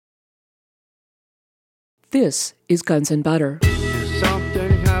This is Guns and Butter.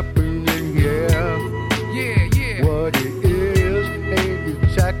 Something happening here. Yeah. What it is ain't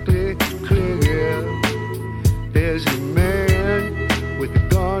exactly clear. There's a man with a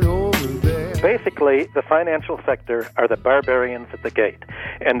gun over there. Basically, the financial sector are the barbarians at the gate.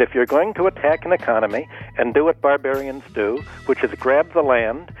 And if you're going to attack an economy and do what barbarians do, which is grab the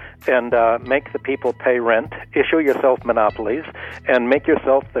land and make the people pay rent, issue yourself monopolies, and make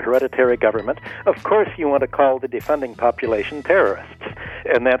yourself the hereditary government, of course you want to call the defending population terrorists.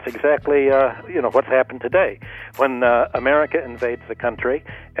 And that's exactly what's happened today. When America invades a country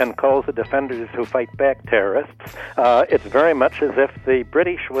and calls the defenders who fight back terrorists, it's very much as if the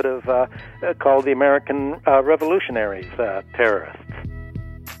British would have called the American revolutionaries terrorists.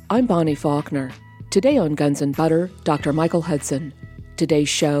 I'm Bonnie Faulkner. Today on Guns and Butter, Dr. Michael Hudson. Today's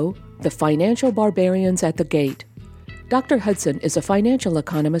show, The Financial Barbarians at the Gate. Dr. Hudson is a financial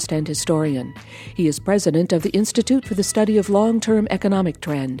economist and historian. He is president of the Institute for the Study of Long-Term Economic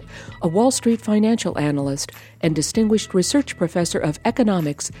Trend, a Wall Street financial analyst, and distinguished research professor of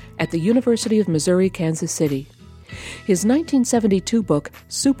economics at the University of Missouri-Kansas City. His 1972 book,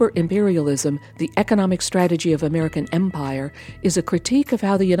 Super Imperialism, The Economic Strategy of American Empire, is a critique of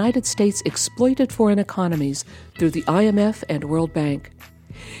how the United States exploited foreign economies through the IMF and World Bank.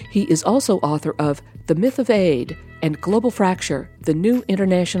 He is also author of The Myth of Aid and Global Fracture, The New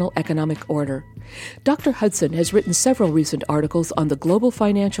International Economic Order. Dr. Hudson has written several recent articles on the global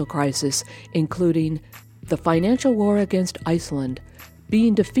financial crisis, including The Financial War Against Iceland,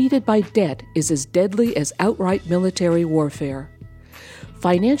 Being Defeated by Debt is as Deadly as Outright Military Warfare,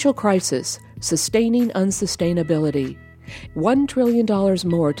 Financial Crisis, Sustaining Unsustainability, $1 trillion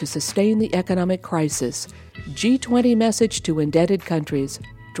more to sustain the economic crisis, G20 message to indebted countries,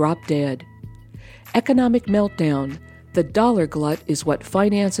 drop dead, Economic Meltdown, the dollar glut is what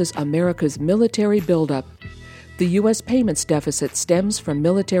finances America's military buildup, the U.S. payments deficit stems from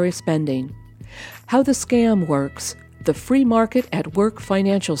military spending, How the Scam Works, the Free Market at Work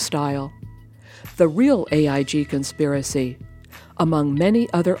Financial Style, The Real AIG Conspiracy, among many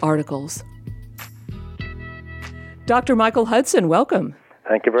other articles. Dr. Michael Hudson, welcome.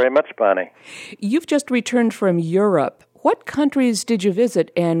 Thank you very much, Bonnie. You've just returned from Europe. What countries did you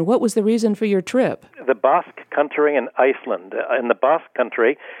visit, and what was the reason for your trip? The Basque Country and Iceland. In the Basque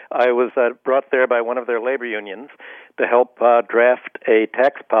Country, I was brought there by one of their labor unions to help draft a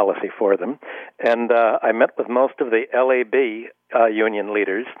tax policy for them. And I met with most of the LAB union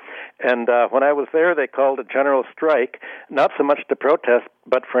leaders. And when I was there, they called a general strike, not so much to protest,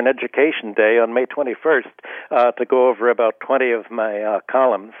 but for an education day on May 21st to go over about 20 of my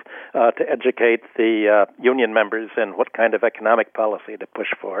columns to educate the union members in what kind of economic policy to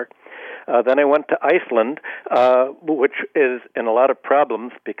push for. Then I went to Iceland, which is in a lot of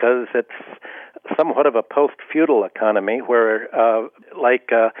problems because it's somewhat of a post-feudal economy where, like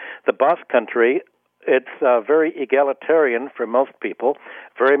the Basque Country, it's very egalitarian for most people,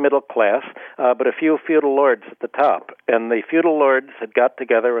 very middle class, but a few feudal lords at the top. And the feudal lords had got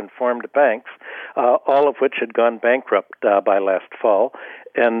together and formed banks, all of which had gone bankrupt by last fall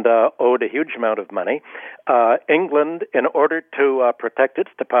and owed a huge amount of money. England, in order to protect its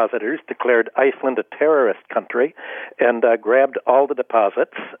depositors, declared Iceland a terrorist country and grabbed all the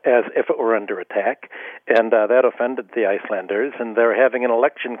deposits as if it were under attack, and that offended the Icelanders, and they're having an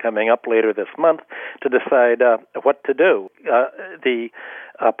election coming up later this month to decide what to do. The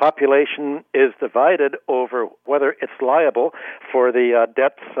population is divided over whether it's liable for the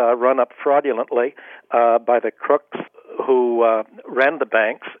debts run up fraudulently by the crooks who ran the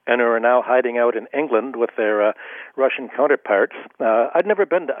banks and who are now hiding out in England with their Russian counterparts. I'd never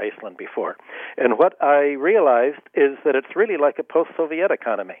been to Iceland before. And what I realized is that it's really like a post-Soviet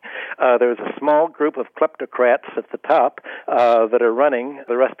economy. There's a small group of kleptocrats at the top that are running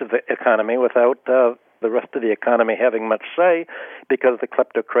the rest of the economy without the rest of the economy having much say because the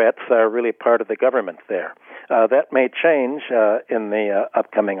kleptocrats are really part of the government there. That may change in the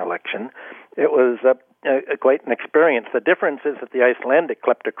upcoming election. It was quite an experience. The difference is that the Icelandic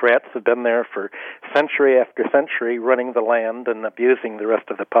kleptocrats have been there for century after century running the land and abusing the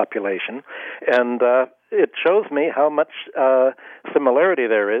rest of the population. And it shows me how much similarity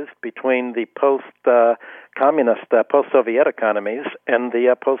there is between the post-communist, post-Soviet economies and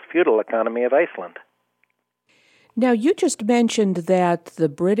the post-feudal economy of Iceland. Now, you just mentioned that the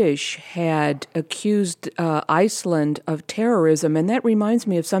British had accused Iceland of terrorism, and that reminds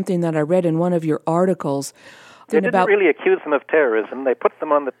me of something that I read in one of your articles. something about... They didn't really accuse them of terrorism. They put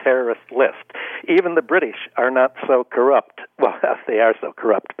them on the terrorist list. Even the British are not so corrupt. Well, they are so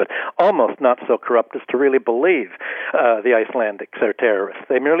corrupt, but almost not so corrupt as to really believe the Icelandics are terrorists.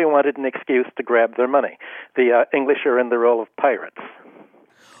 They merely wanted an excuse to grab their money. The English are in the role of pirates.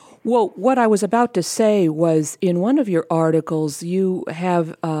 Well, what I was about to say was, in one of your articles, you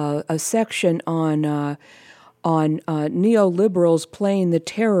have a section on neoliberals playing the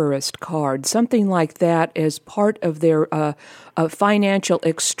terrorist card, something like that as part of their financial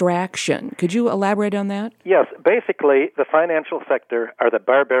extraction. Could you elaborate on that? Yes. Basically, the financial sector are the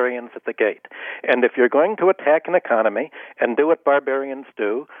barbarians at the gate. And if you're going to attack an economy and do what barbarians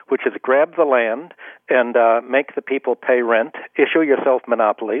do, which is grab the land and make the people pay rent, issue yourself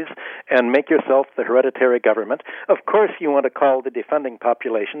monopolies, and make yourself the hereditary government, of course you want to call the defending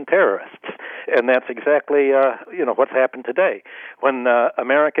population terrorists. And that's exactly what's happened today. When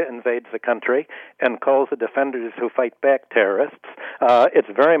America invades a country and calls the defenders who fight back terrorists, it's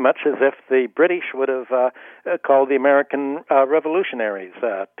very much as if the British would have called the American revolutionaries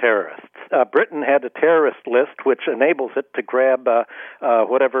terrorists. Britain had a terrorist list which enables it to grab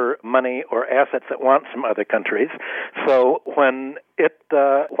whatever money or assets it wants from other countries. So when it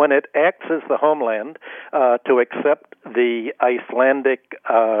acts as the homeland to accept the Icelandic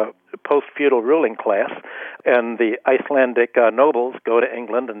post-feudal ruling class, and the Icelandic nobles go to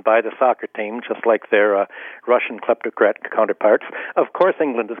England and buy the soccer team just like their Russian kleptocrat counterparts, of course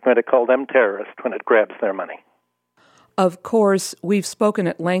England is going to call them terrorists when it grabs their money. Of course, we've spoken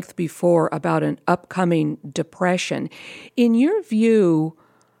at length before about an upcoming depression. In your view,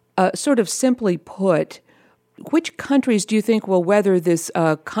 sort of simply put, which countries do you think will weather this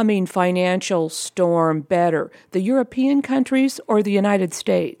coming financial storm better, the European countries or the United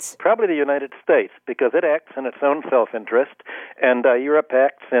States? Probably the United States, because it acts in its own self-interest, and Europe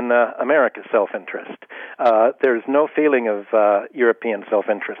acts in America's self-interest. There's no feeling of European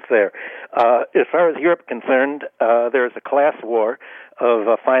self-interest there. As far as Europe is concerned, there's a class war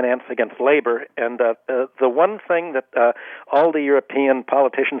of finance against labor, and the one thing that all the European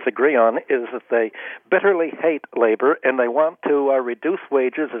politicians agree on is that they bitterly hate labor, and they want to reduce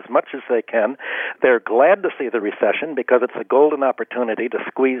wages as much as they can. They're glad to see the recession because it's a golden opportunity to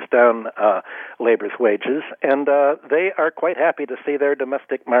squeeze down labor's wages, and they are quite happy to see their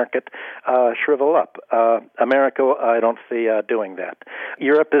domestic market shrivel up. America, I don't see doing that.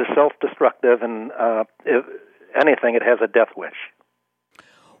 Europe is self-destructive, and if anything, it has a death wish.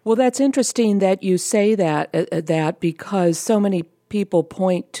 Well, that's interesting that you say that because so many people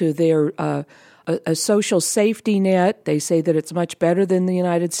point to their a social safety net. They say that it's much better than the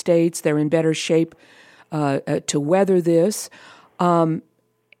United States. They're in better shape to weather this.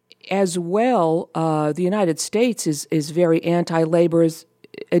 As well, the United States is very anti-labor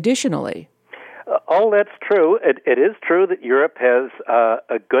additionally. All that's true. It is true that Europe has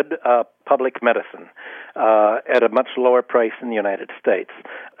a good public medicine at a much lower price than the United States.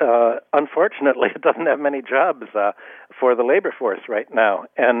 Unfortunately, it doesn't have many jobs for the labor force right now,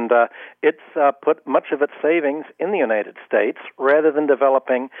 and it's put much of its savings in the United States rather than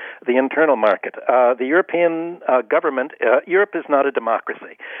developing the internal market. The European government, Europe is not a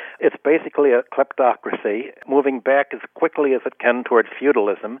democracy. It's basically a kleptocracy, moving back as quickly as it can towards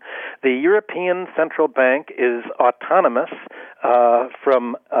feudalism. The European Central Bank is autonomous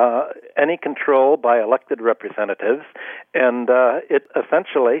from any control by elected representatives, and it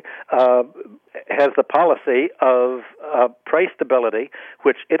essentially has the policy of price stability,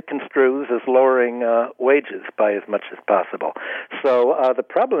 which it construes as lowering wages by as much as possible. So the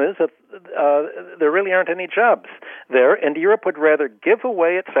problem is that there really aren't any jobs there, and Europe would rather give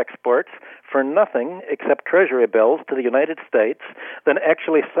away its exports for nothing except treasury bills to the United States than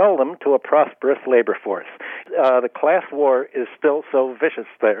actually sell them to a prosperous labor force. The class war is still so vicious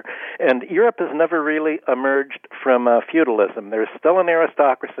there, and Europe has never really emerged from feudalism. There's still an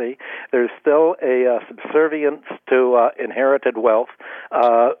aristocracy. There's still a subservience to inherited wealth.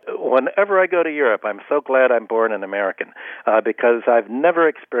 Whenever I go to Europe, I'm so glad I'm born an American because I've never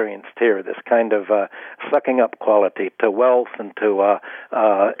experienced here this kind of sucking up quality to wealth and to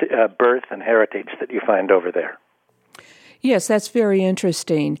birth and heritage that you find over there. Yes, that's very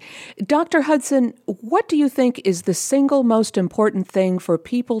interesting. Dr. Hudson, what do you think is the single most important thing for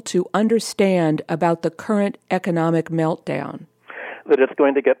people to understand about the current economic meltdown? That it's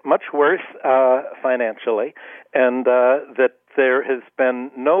going to get much worse financially, and that there has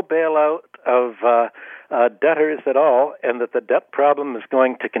been no bailout of debtors at all, and that the debt problem is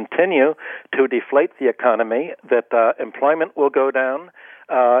going to continue to deflate the economy, that employment will go down,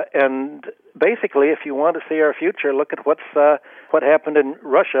 and basically, if you want to see our future, look at what happened in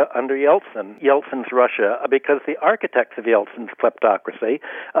Russia under Yeltsin's Russia, because the architects of Yeltsin's kleptocracy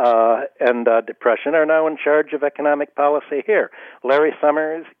and depression are now in charge of economic policy here. Larry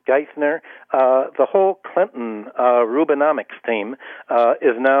Summers, Geithner, the whole Clinton Rubinomics team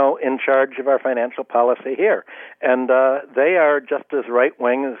is now in charge of our financial policy here. And they are just as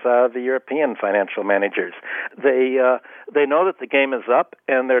right-wing as the European financial managers. They know that the game is up,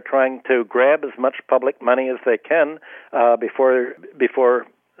 and they're trying to grab as much public money as they can before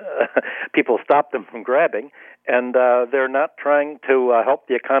people stop them from grabbing. And they're not trying to help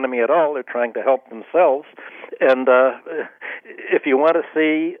the economy at all. They're trying to help themselves. And if you want to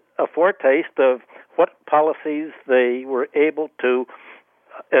see a foretaste of what policies they were able to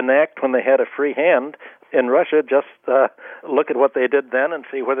enact when they had a free hand in Russia, just look at what they did then and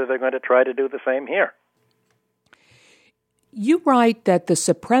see whether they're going to try to do the same here. You write that the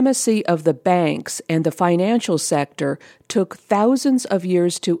supremacy of the banks and the financial sector took thousands of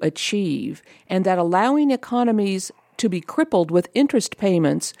years to achieve, and that allowing economies to be crippled with interest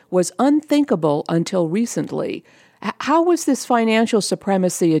payments was unthinkable until recently. How was this financial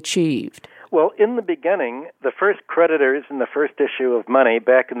supremacy achieved? Well, in the beginning, the first creditors in the first issue of money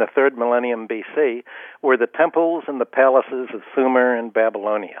back in the 3rd millennium BC were the temples and the palaces of Sumer and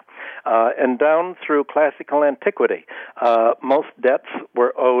Babylonia. And down through classical antiquity, most debts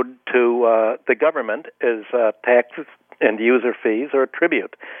were owed to the government as taxes and user fees or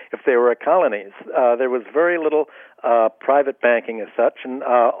tribute. If they were colonies, there was very little private banking as such, and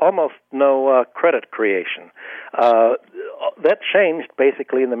almost no credit creation. That changed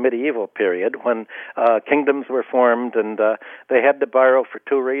basically in the medieval period when kingdoms were formed, and they had to borrow for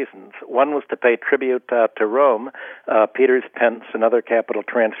two reasons. One was to pay tribute to Rome, Peter's pence and other capital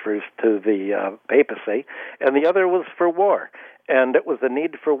transfers to the papacy, and the other was for war. And it was the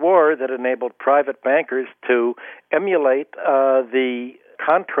need for war that enabled private bankers to emulate the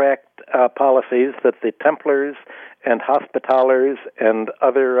contract policies that the Templars and Hospitallers and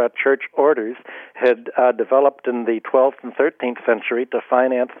other church orders had developed in the 12th and 13th century to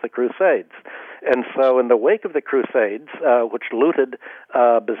finance the Crusades. And so in the wake of the Crusades, which looted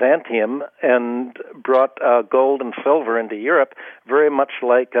Byzantium and brought gold and silver into Europe, very much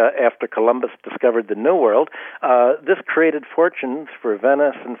like after Columbus discovered the New World, this created fortunes for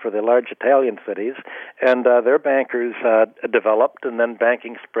Venice and for the large Italian cities, and their bankers developed, and then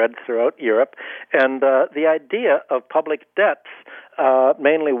banking spread throughout Europe. And the idea of public debts,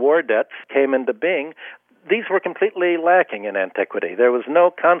 mainly war debts, came into being. These were completely lacking in antiquity. There was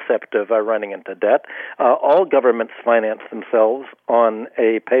no concept of running into debt. All governments financed themselves on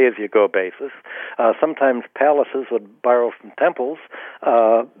a pay-as-you-go basis. Sometimes palaces would borrow from temples,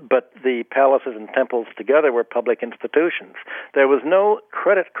 but the palaces and temples together were public institutions. There was no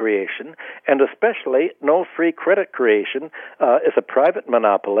credit creation, and especially no free credit creation as a private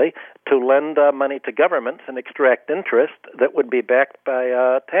monopoly to lend money to governments and extract interest that would be backed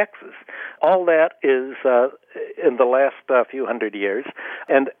by taxes. All that is in the last few hundred years.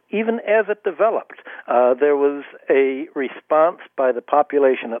 And even as it developed, there was a response by the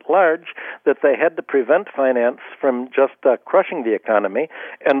population at large that they had to prevent finance from just crushing the economy.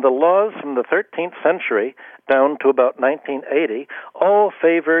 And the laws from the 13th century down to about 1980 all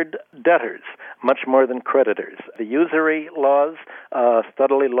favored debtors much more than creditors. The usury laws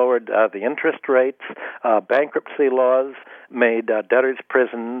steadily lowered the interest rates. Bankruptcy laws made debtors'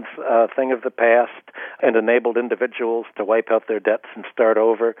 prisons a thing of the past and enabled individuals to wipe out their debts and start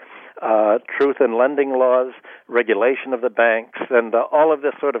over. Truth in lending laws, regulation of the banks, and all of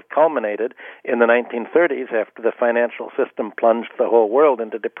this sort of culminated in the 1930s after the financial system plunged the whole world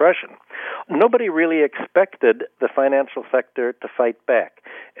into depression. Nobody really expected the financial sector to fight back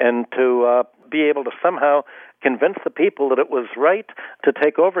and to be able to somehow convince the people that it was right to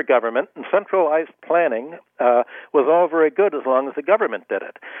take over government, and centralized planning was all very good as long as the government did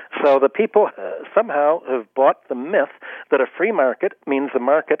it. So the people somehow have bought the myth that a free market means a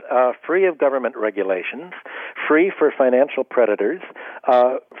market free of government regulations, free for financial predators,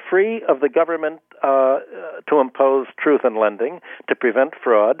 free of the government to impose truth in lending, to prevent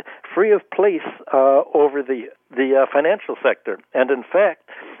fraud, free of police over the financial sector. And in fact,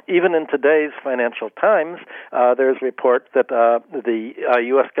 even in today's Financial Times, there's a report that the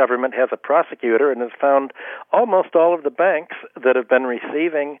U.S. government has a prosecutor and has found almost all of the banks that have been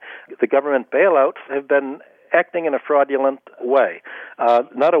receiving the government bailouts have been acting in a fraudulent way.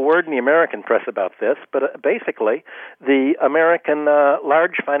 Not a word in the American press about this, but basically the American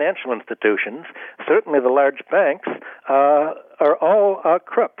large financial institutions, certainly the large banks, are all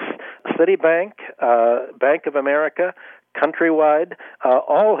crooks. Citibank, Bank of America, Countrywide,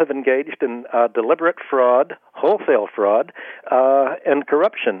 all have engaged in deliberate fraud, wholesale fraud, and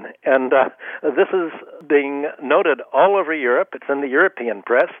corruption. And this is being noted all over Europe. It's in the European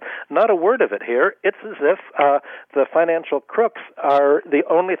press. Not a word of it here. It's as if the financial crooks are the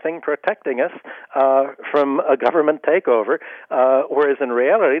only thing protecting us from a government takeover, whereas in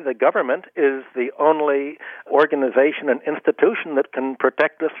reality, the government is the only organization and institution that can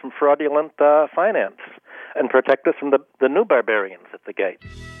protect us from fraudulent finance and protect us from the new barbarians at the gate.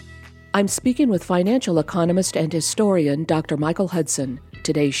 I'm speaking with financial economist and historian Dr. Michael Hudson.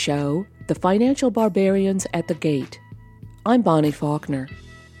 Today's show, The Financial Barbarians at the Gate. I'm Bonnie Faulkner.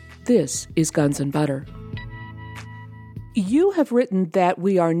 This is Guns and Butter. You have written that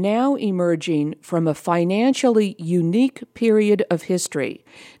we are now emerging from a financially unique period of history.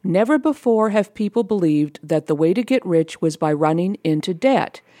 Never before have people believed that the way to get rich was by running into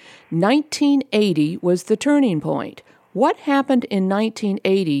debt. 1980 was the turning point. What happened in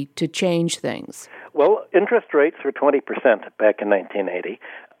 1980 to change things? Well, interest rates were 20% back in 1980.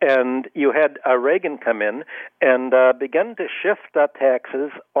 And you had Reagan come in and begin to shift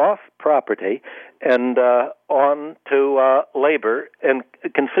taxes off property and on to labor and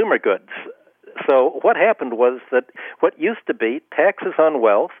consumer goods. So what happened was that what used to be taxes on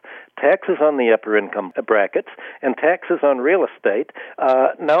wealth, taxes on the upper income brackets, and taxes on real estate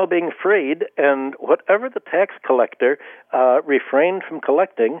now being freed, and whatever the tax collector refrained from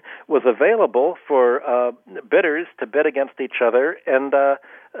collecting was available for bidders to bid against each other and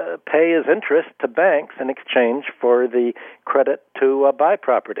pay as interest to banks in exchange for the credit to buy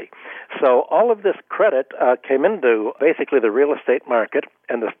property. So all of this credit came into basically the real estate market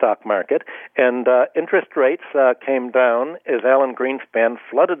and the stock market, and interest rates came down as Alan Greenspan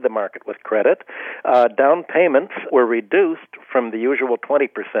flooded the market with credit. Down payments were reduced from the usual 20%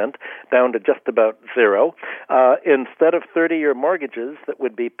 down to just about zero. Instead of 30-year mortgages that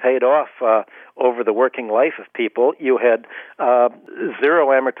would be paid off over the working life of people, you had zero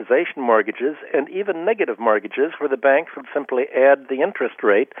amortization mortgages and even negative mortgages where the banks would simply add the interest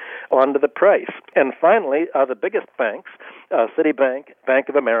rate onto the price. And finally, the biggest banks, Citibank, Bank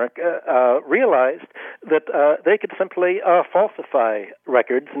of America, realized that they could simply falsify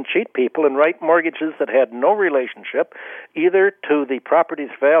records and cheat people and write mortgages that had no relationship either to the property's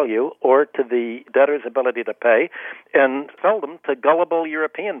value or to the debtor's ability to pay, and sell them to gullible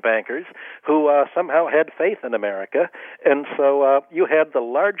European bankers who somehow had faith in America. And so you had the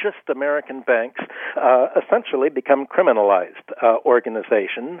largest American banks essentially become criminalized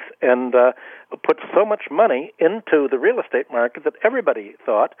organizations and put so much money into the real estate market that everybody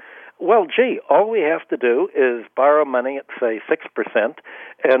thought, well, gee, all we have to do is borrow money at, say, 6%,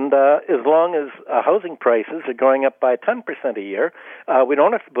 and as long as housing prices are going up by 10% a year, we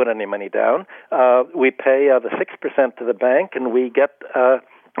don't have to put any money down. We pay the 6% to the bank, and we get a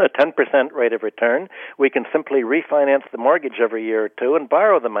 10% rate of return. We can simply refinance the mortgage every year or two and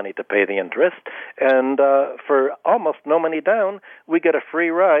borrow the money to pay the interest. And for almost no money down, we get a free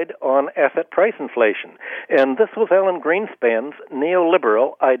ride on asset price inflation. And this was Alan Greenspan's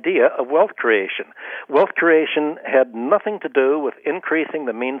neoliberal idea of wealth creation. Wealth creation had nothing to do with increasing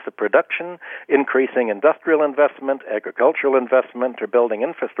the means of production, increasing industrial investment, agricultural investment, or building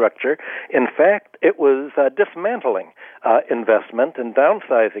infrastructure. In fact, it was dismantling investment and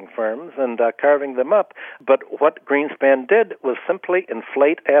downsizing firms and carving them up. But what Greenspan did was simply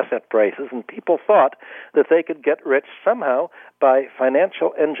inflate asset prices, and people thought that they could get rich somehow by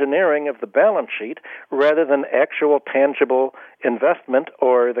financial engineering of the balance sheet rather than actual tangible investment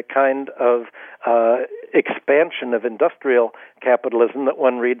or the kind of expansion of industrial capitalism that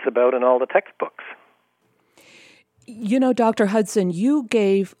one reads about in all the textbooks. You know, Dr. Hudson, you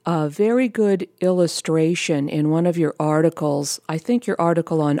gave a very good illustration in one of your articles, I think your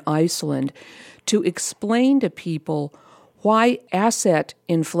article on Iceland, to explain to people why asset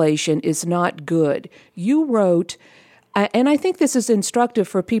inflation is not good. You wrote, and I think this is instructive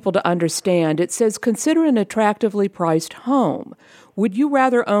for people to understand, it says, consider an attractively priced home. Would you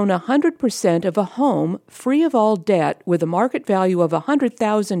rather own 100% of a home free of all debt with a market value of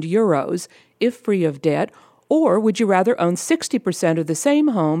 100,000 euros, if free of debt, or would you rather own 60% of the same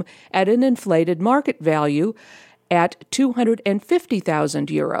home at an inflated market value at 250,000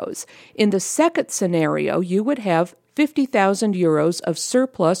 euros? In the second scenario, you would have 50,000 euros of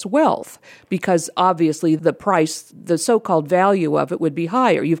surplus wealth, because obviously the price, the so-called value of it would be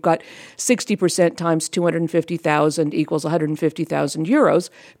higher. You've got 60% times 250,000 equals 150,000 euros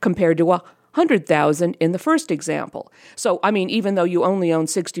compared to 100,000 in the first example. So, I mean, even though you only own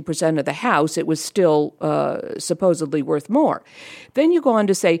 60% of the house, it was still supposedly worth more. Then you go on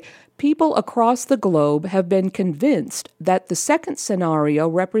to say, people across the globe have been convinced that the second scenario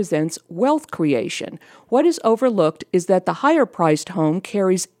represents wealth creation. What is overlooked is that the higher-priced home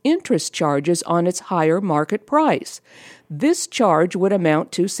carries interest charges on its higher market price. This charge would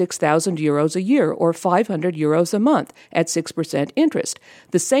amount to 6,000 euros a year or 500 euros a month at 6% interest.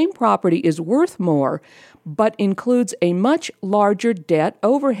 The same property is worth more, but includes a much larger debt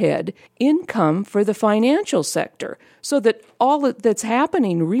overhead income for the financial sector, so that all that's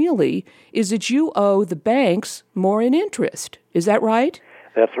happening really is that you owe the banks more in interest. Is that right?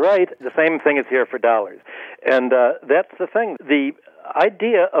 That's right. The same thing is here for dollars. And that's the thing. The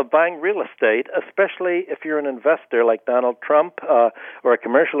idea of buying real estate, especially if you're an investor like Donald Trump or a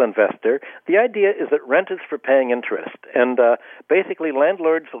commercial investor, the idea is that rent is for paying interest. And basically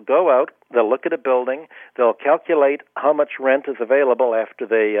landlords will go out, they'll look at a building, they'll calculate how much rent is available after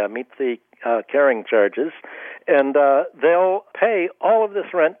they meet the carrying charges, and they'll pay all of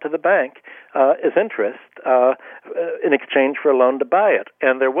this rent to the bank as interest in exchange for a loan to buy it.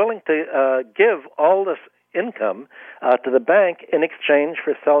 And they're willing to give all this income to the bank in exchange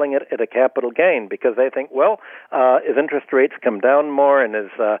for selling it at a capital gain, because they think, well, as interest rates come down more and as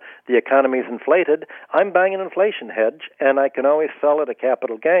the economy is inflated, I'm buying an inflation hedge and I can always sell at a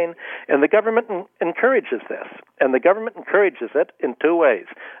capital gain. And the government encourages this. And the government encourages it in two ways.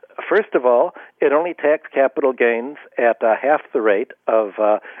 First of all, it only taxes capital gains at half the rate of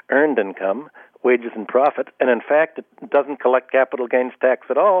earned income, wages and profit, and in fact, it doesn't collect capital gains tax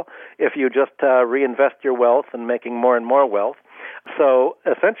at all if you just reinvest your wealth and making more and more wealth. So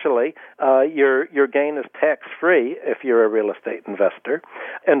essentially, your gain is tax-free if you're a real estate investor.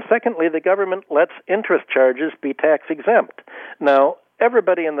 And secondly, the government lets interest charges be tax-exempt. Now,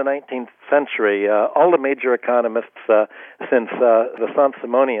 everybody in the 19th century, all the major economists since the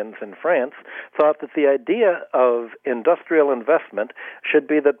Saint-Simonians in France, thought that the idea of industrial investment should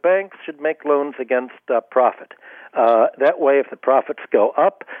be that banks should make loans against profit. That way, if the profits go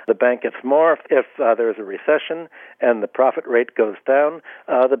up, the bank gets more. If there's a recession and the profit rate goes down,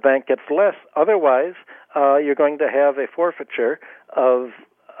 the bank gets less. Otherwise, you're going to have a forfeiture of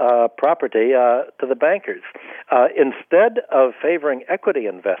property to the bankers. Instead of favoring equity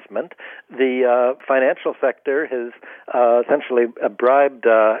investment, the financial sector has essentially bribed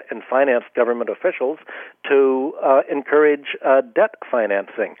and financed government officials to encourage debt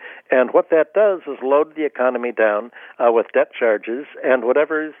financing. And what that does is load the economy down with debt charges, and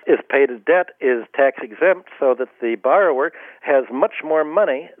whatever is paid as debt is tax-exempt, so that the borrower has much more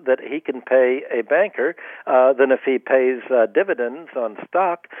money that he can pay a banker than if he pays dividends on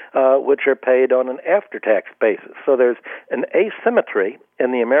stock, which are paid on an after-tax basis. So there's an asymmetry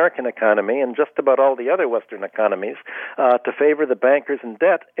in the American economy and just about all the other Western economies to favor the bankers in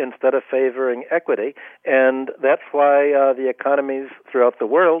debt instead of favoring equity, and that's why the economies throughout the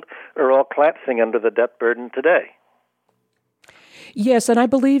world are all collapsing under the debt burden today. Yes, and I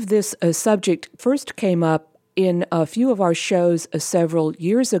believe this subject first came up in a few of our shows several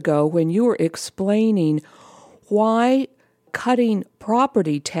years ago when you were explaining why cutting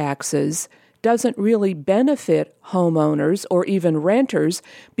property taxes doesn't really benefit homeowners or even renters,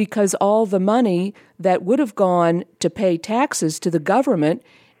 because all the money that would have gone to pay taxes to the government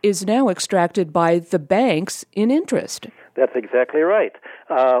is now extracted by the banks in interest. That's exactly right.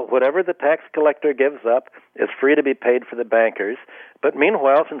 Whatever the tax collector gives up is free to be paid for the bankers. But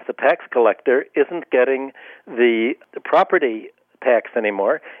meanwhile, since the tax collector isn't getting the property tax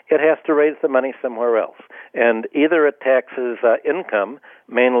anymore, it has to raise the money somewhere else. And either it taxes income,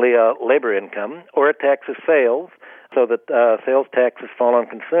 mainly labor income, or it taxes sales, so that sales taxes fall on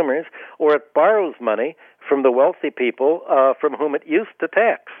consumers, or it borrows money from the wealthy people from whom it used to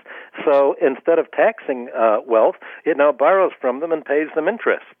tax. So instead of taxing wealth, it now borrows from them and pays them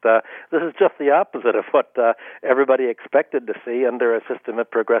interest. This is just the opposite of what everybody expected to see under a system of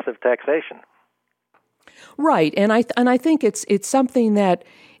progressive taxation. Right, and I think it's something that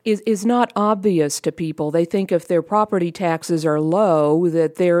is not obvious to people. They think if their property taxes are low,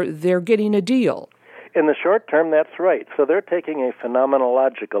 that they're getting a deal. In the short term, that's right. So they're taking a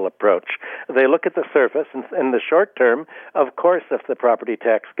phenomenological approach. They look at the surface, and in the short term, of course, if the property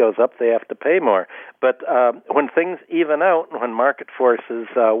tax goes up, they have to pay more. But when things even out, when market forces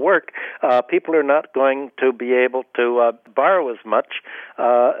work, people are not going to be able to borrow as much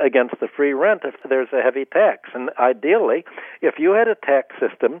against the free rent if there's a heavy tax. And ideally, if you had a tax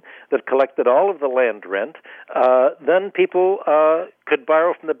system that collected all of the land rent, then people could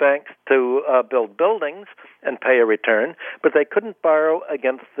borrow from the banks to build buildings and pay a return, but they couldn't borrow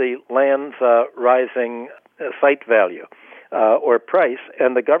against the land's rising site value or price,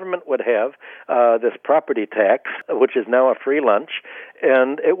 and the government would have this property tax, which is now a free lunch,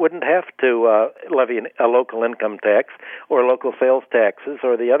 and it wouldn't have to levy a local income tax or local sales taxes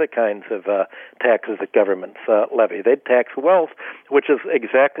or the other kinds of taxes that governments levy. They'd tax wealth, which is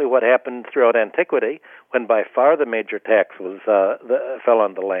exactly what happened throughout antiquity, when by far the major tax was fell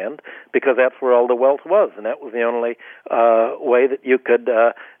on the land, because that's where all the wealth was, and that was the only way that you could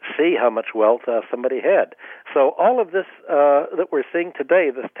see how much wealth somebody had. So all of this that we're seeing today,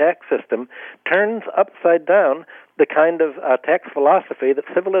 this tax system, turns upside down the kind of tax philosophy that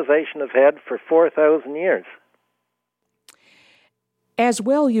civilization has had for 4,000 years. As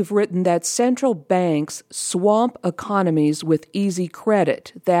well, you've written that central banks swamp economies with easy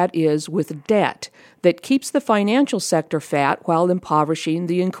credit, that is, with debt, that keeps the financial sector fat while impoverishing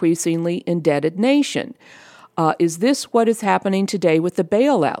the increasingly indebted nation. Is this what is happening today with the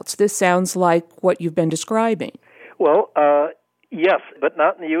bailouts? This sounds like what you've been describing. Well, yes, but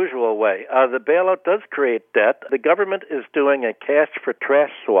not in the usual way. The bailout does create debt. The government is doing a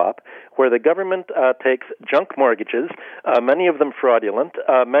cash-for-trash swap, where the government takes junk mortgages, many of them fraudulent,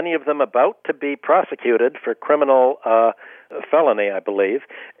 many of them about to be prosecuted for criminal felony, I believe,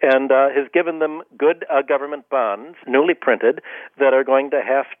 and has given them good government bonds, newly printed, that are going to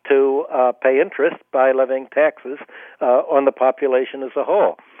have to pay interest by levying taxes on the population as a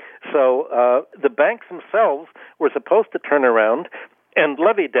whole. So the banks themselves were supposed to turn around and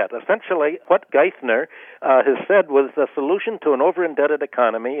levy debt. Essentially, what Geithner has said was the solution to an over-indebted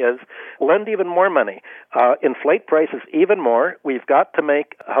economy is lend even more money, inflate prices even more. We've got to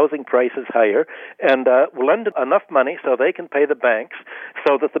make housing prices higher, and lend enough money so they can pay the banks,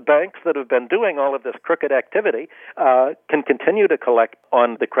 so that the banks that have been doing all of this crooked activity can continue to collect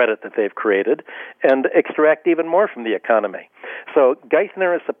on the credit that they've created and extract even more from the economy. So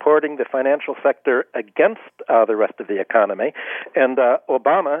Geithner is supporting the financial sector against the rest of the economy, and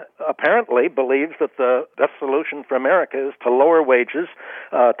Obama apparently believes that the best solution for America is to lower wages,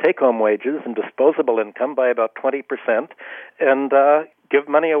 take-home wages, and disposable income by about 20%, and give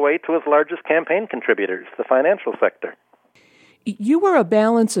money away to his largest campaign contributors, the financial sector. You were a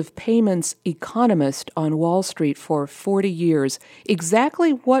balance of payments economist on Wall Street for 40 years.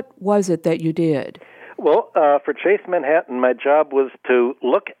 Exactly what was it that you did? Well, for Chase Manhattan, my job was to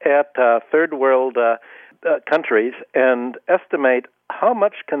look at third world countries and estimate how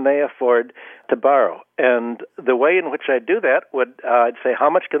much can they afford to borrow. And the way in which I do that would, I'd say, how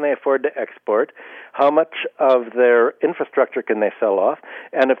much can they afford to export, how much of their infrastructure can they sell off,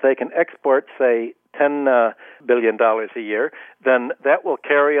 and if they can export, say, $10 billion a year, then that will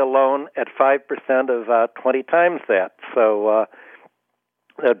carry a loan at 5% of 20 times that. So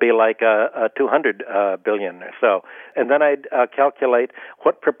that'd be like a $200 billion or so. And then I'd calculate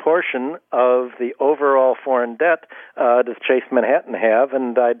what proportion of the overall foreign debt does Chase Manhattan have,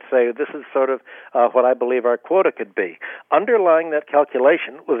 and I'd say this is sort of what I believe our quota could be. Underlying that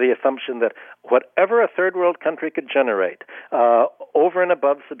calculation was the assumption that whatever a third world country could generate over and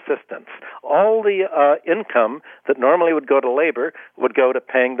above subsistence, all the income that normally would go to labor would go to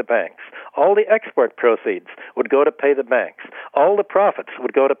paying the banks. All the export proceeds would go to pay the banks. All the profits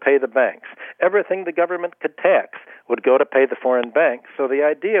would go to pay the banks. Everything the government could tax would go to pay the foreign banks. So the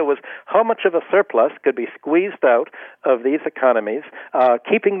idea was how much of a surplus could be squeezed out of these economies,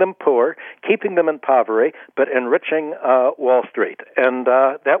 keeping them poor, keeping them in poverty, but enriching Wall Street. And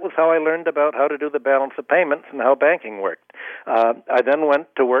that was how I learned about how to do the balance of payments and how banking worked. I then went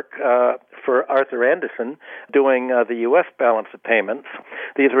to work for Arthur Andersen doing the U.S. balance of payments.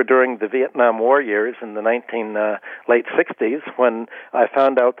 These were during the Vietnam War years in the late 60s, when I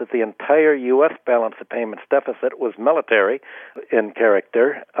found out that the entire U.S. balance of payments deficit was military in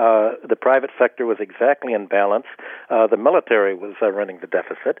character. The private sector was exactly in balance. The military was running the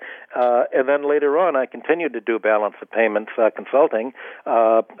deficit. And then later on, I continued to do balance of payments consulting,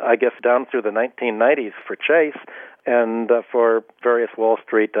 I guess down through the 1990s for Chase and for various Wall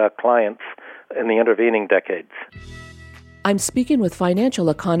Street clients in the intervening decades. I'm speaking with financial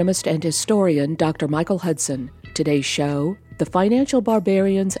economist and historian Dr. Michael Hudson. Today's show, The Financial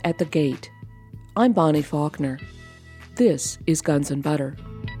Barbarians at the Gate. I'm Bonnie Faulkner. This is Guns and Butter.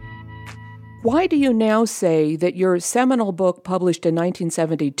 Why do you now say that your seminal book published in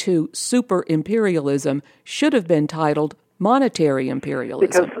 1972, Super Imperialism, should have been titled Monetary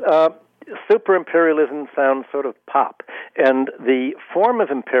Imperialism? Because super imperialism sounds sort of pop, and the form of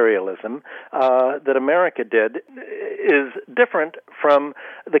imperialism that America did is different from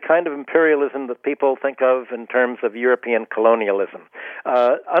the kind of imperialism that people think of in terms of European colonialism.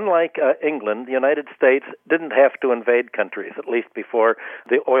 Unlike England, the United States didn't have to invade countries, at least before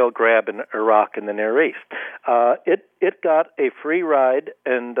the oil grab in Iraq and the Near East. It got a free ride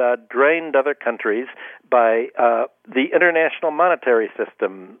and drained other countries by the international monetary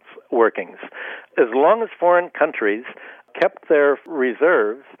system's workings. As long as foreign countries kept their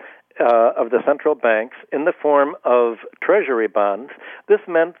reserves of the central banks in the form of treasury bonds, this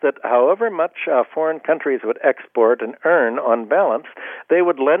meant that however much foreign countries would export and earn on balance, they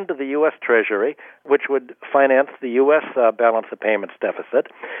would lend to the U.S. Treasury, which would finance the U.S. balance of payments deficit,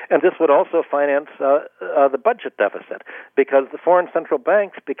 and this would also finance the budget deficit, because the foreign central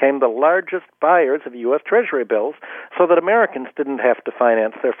banks became the largest buyers of U.S. Treasury bills, so that Americans didn't have to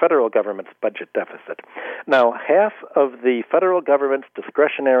finance their federal government's budget deficit. Now, half of the federal government's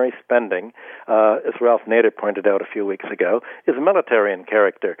discretionary spending, as Ralph Nader pointed out a few weeks ago, is military in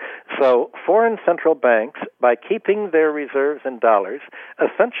character. So foreign central banks, by keeping their reserves in dollars,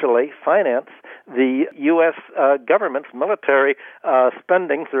 essentially finance the U.S. government's military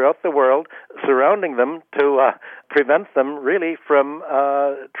spending throughout the world, surrounding them to prevent them really from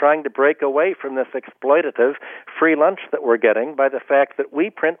trying to break away from this exploitative free lunch that we're getting by the fact that we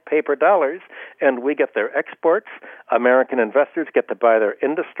print paper dollars and we get their exports, American investors get to buy their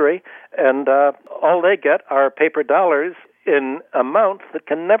industry, and all they get are paper dollars in amounts that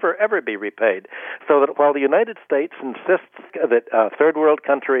can never, ever be repaid. So that while the United States insists that third world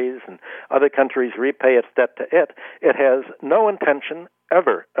countries and other countries repay its debt to it, it has no intention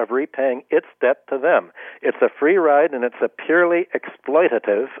ever of repaying its debt to them. It's a free ride, and it's a purely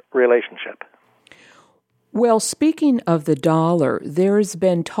exploitative relationship. Well, speaking of the dollar, there's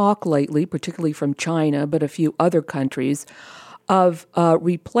been talk lately, particularly from China, but a few other countries, of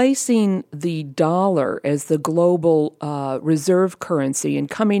replacing the dollar as the global reserve currency and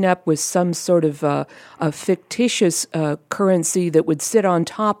coming up with some sort of a fictitious currency that would sit on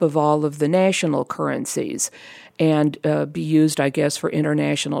top of all of the national currencies and be used, I guess, for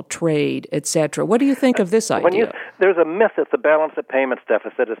international trade, etc. What do you think of this idea? There's a myth that the balance of payments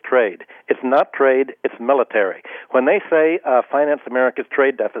deficit is trade. It's not trade, it's military. When they say finance America's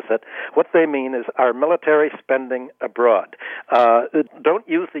trade deficit, what they mean is our military spending abroad. Don't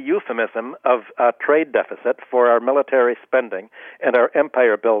use the euphemism of trade deficit for our military spending and our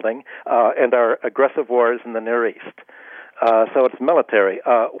empire building and our aggressive wars in the Near East. So it's military.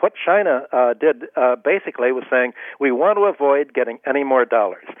 What China did basically was saying, we want to avoid getting any more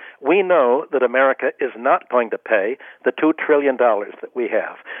dollars. We know that America is not going to pay the $2 trillion that we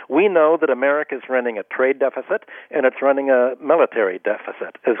have. We know that America is running a trade deficit, and it's running a military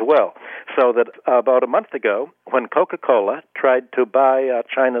deficit as well. So that about a month ago, when Coca-Cola tried to buy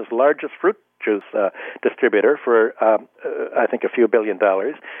China's largest fruit juice distributor for, I think, a few $1 billion,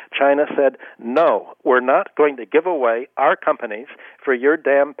 China said, no, we're not going to give away our companies for your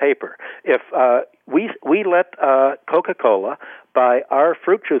damn paper. If we let Coca-Cola buy our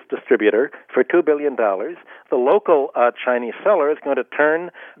fruit juice distributor for $2 billion, the local Chinese seller is going to turn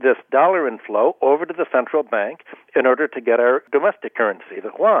this dollar inflow over to the central bank in order to get our domestic currency, the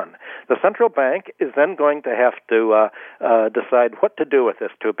yuan. The central bank is then going to have to decide what to do with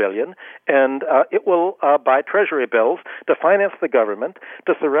this $2 billion, and it will buy treasury bills to finance the government,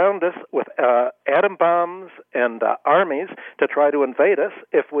 to surround us with atom bombs and armies to try to invade us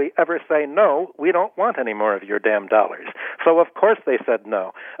if we ever say, no, we don't want any more of your damn dollars. So, of course, they said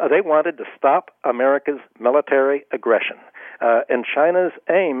no. They wanted to stop America's military aggression. And China's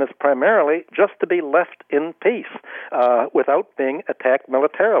aim is primarily just to be left in peace without being attacked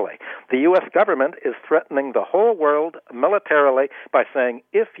militarily. The U.S. government is threatening the whole world militarily by saying,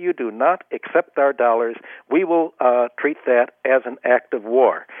 if you do not accept our dollars, we will treat that as an act of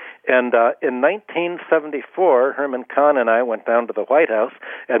war. And in 1974, Herman Kahn and I went down to the White House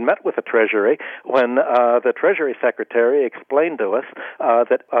and met with the Treasury when the Treasury Secretary explained to us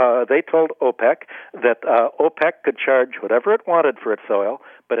that they told OPEC that OPEC could charge whatever it wanted for its oil,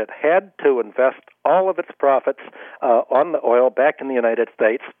 but it had to invest all of its profits on the oil back in the United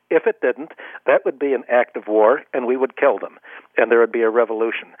States. If it didn't, that would be an act of war, and we would kill them, and there would be a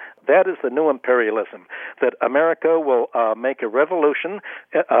revolution. That is the new imperialism, that America will make a revolution,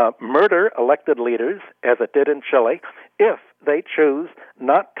 murder elected leaders, as it did in Chile, if they choose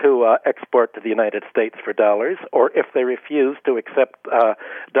not to export to the United States for dollars, or if they refuse to accept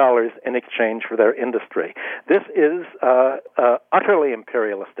dollars in exchange for their industry. This is an utterly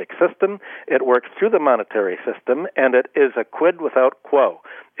imperialistic system. It works through the monetary system, and it is a quid without quo.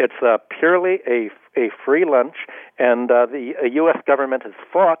 It's purely a free lunch, and the U.S. government has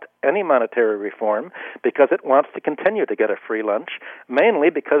fought any monetary reform because it wants to continue to get a free lunch, mainly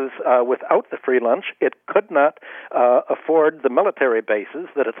because without the free lunch, it could not afford the military bases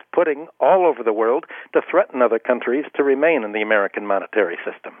that it's putting all over the world to threaten other countries to remain in the American monetary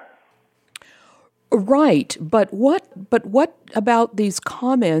system. Right, but what about these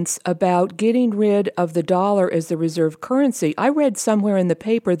comments about getting rid of the dollar as the reserve currency? I read somewhere in the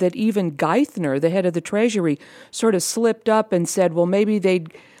paper that even Geithner, the head of the Treasury, sort of slipped up and said, well, maybe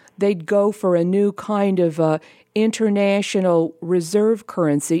they'd go for a new kind of international reserve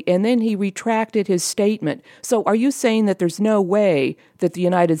currency, and then he retracted his statement. So are you saying that there's no way that the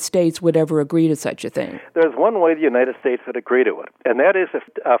United States would ever agree to such a thing? There's one way the United States would agree to it, and that is if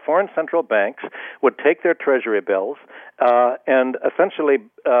foreign central banks would take their treasury bills and essentially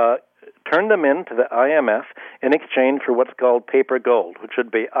turn them into the IMF in exchange for what's called paper gold, which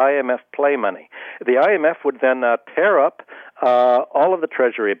would be IMF play money. The IMF would then tear up all of the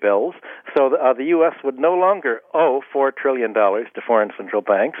treasury bills, so the U.S. would no longer owe $4 trillion to foreign central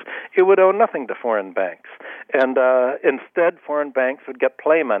banks. It would owe nothing to foreign banks. And instead, foreign banks would get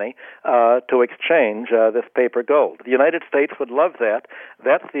play money to exchange this paper gold. The United States would love that.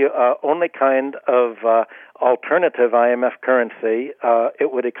 That's the only kind of alternative IMF currency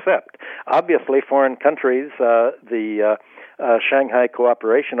it would accept. Obviously, foreign countries, the Shanghai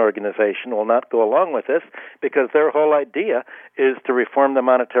Cooperation Organization, will not go along with this because their whole idea is to reform the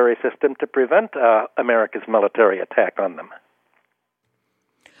monetary system to prevent America's military attack on them.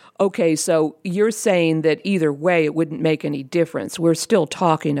 Okay, so you're saying that either way it wouldn't make any difference. We're still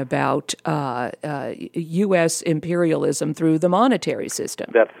talking about U.S. imperialism through the monetary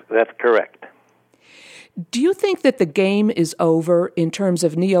system. That's correct. Do you think that the game is over in terms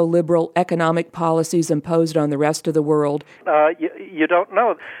of neoliberal economic policies imposed on the rest of the world? You don't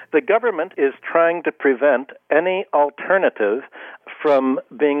know. The government is trying to prevent any alternative from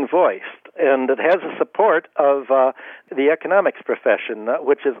being voiced, and it has the support of the economics profession,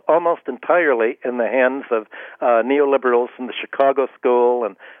 which is almost entirely in the hands of neoliberals from the Chicago School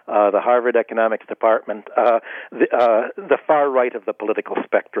and the Harvard Economics Department, the far right of the political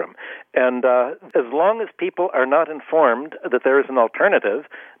spectrum. And as long as people are not informed that there is an alternative,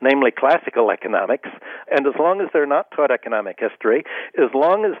 namely classical economics, and as long as they're not taught economic history, as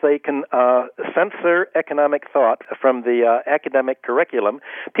long as they can censor economic thought from the academic curriculum,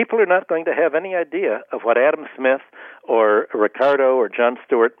 people are not going to have any idea of what Adam Smith or Ricardo or John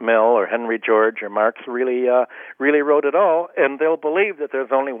Stuart Mill or Henry George or Marx really wrote at all, and they'll believe that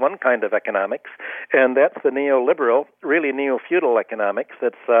there's only one kind of economics, and that's the neoliberal, really neo-feudal economics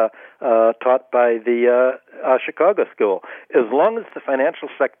that's taught by the Chicago School. As long as the financial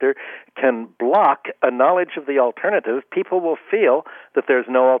sector can block a knowledge of the alternative, people will feel that there's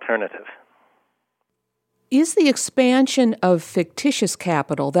no alternative. Is the expansion of fictitious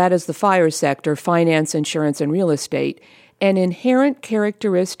capital, that is the FIRE sector, finance, insurance, and real estate, an inherent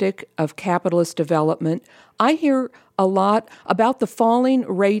characteristic of capitalist development? I hear a lot about the falling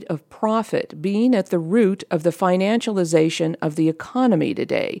rate of profit being at the root of the financialization of the economy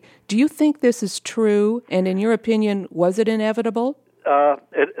today. Do you think this is true? And in your opinion, was it inevitable?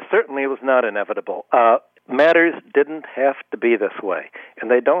 It certainly was not inevitable. Matters didn't have to be this way, and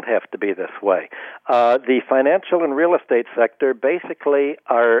they don't have to be this way. The financial and real estate sector basically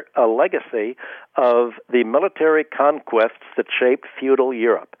are a legacy of the military conquests that shaped feudal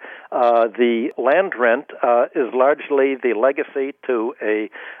Europe. The land rent is largely the legacy to a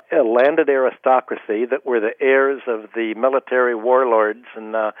landed aristocracy that were the heirs of the military warlords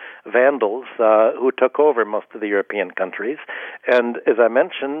and vandals who took over most of the European countries. And as I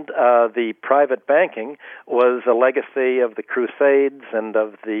mentioned, the private banking was a legacy of the Crusades and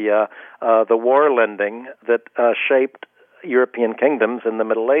of the war lending that shaped European kingdoms in the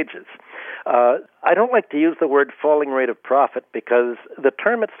Middle Ages. I don't like to use the word falling rate of profit because the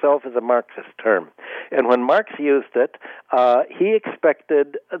term itself is a Marxist term. And when Marx used it, he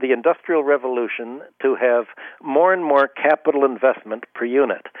expected the Industrial Revolution to have more and more capital investment per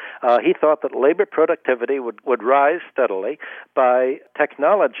unit. He thought that labor productivity would rise steadily by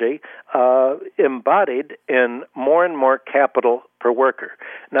technology embodied in more and more capital per worker.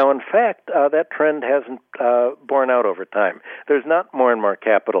 Now, in fact, that trend hasn't borne out over time. There's not more and more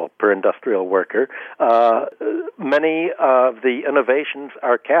capital per industrial worker. Many of the innovations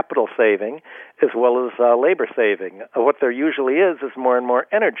are capital saving as well as labor saving. What there usually is more and more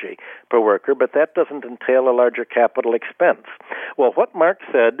energy per worker, but that doesn't entail a larger capital expense. Well, what Marx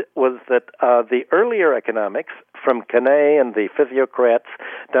said was that the earlier economics, from Kenney and the physiocrats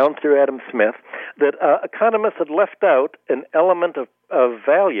down through Adam Smith, that economists had left out an element of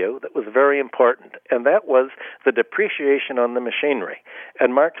value that was very important, and that was the depreciation on the machinery.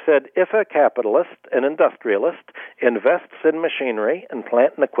 And Marx said, if a capitalist, an industrialist, invests in machinery and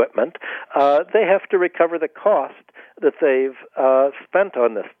plant and equipment, they have to recover the cost that they've spent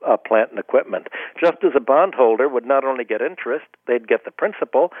on this plant and equipment. Just as a bondholder would not only get interest, they'd get the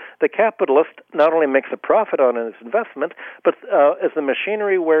principal. The capitalist not only makes a profit on his investment, but as the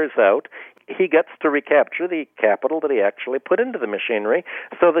machinery wears out, he gets to recapture the capital that he actually put into the machinery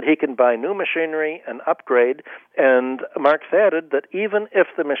so that he can buy new machinery and upgrade. And Marx added that even if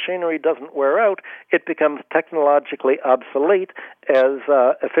the machinery doesn't wear out, it becomes technologically obsolete as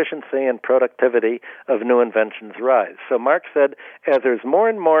efficiency and productivity of new inventions rise. So Marx said, as there's more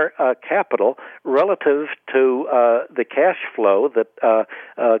and more capital relative to the cash flow that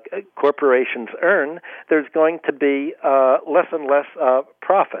corporations earn, there's going to be less and less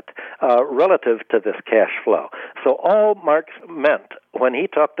profit relative to this cash flow. So all Marx meant when he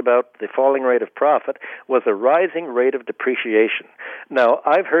talked about the falling rate of profit was a rising rate of depreciation. Now,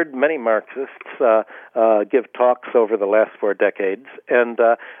 I've heard many Marxists give talks over the last 4 decades, and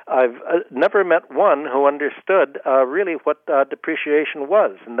I've never met one who understood really what depreciation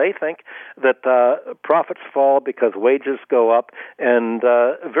was. And they think that profits fall because wages go up, and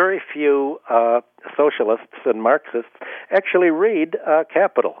very few socialists and Marxists actually read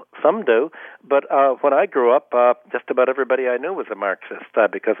Capital. Some do, but when I grew up, just about everybody I knew was a Marxist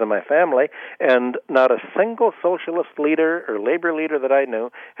because of my family, and not a single socialist leader or labor leader that I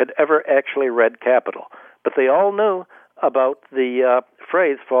knew had ever actually read Capital. But they all knew about the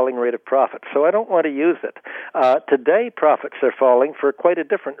phrase falling rate of profit. So I don't want to use it. Today, profits are falling for quite a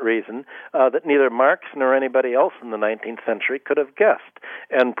different reason that neither Marx nor anybody else in the 19th century could have guessed.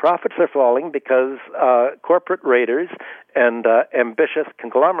 And profits are falling because corporate raiders and ambitious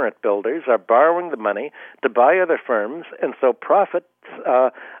conglomerate builders are borrowing the money to buy other firms, and so profits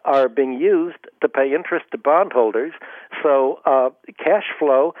are being used to pay interest to bondholders. So cash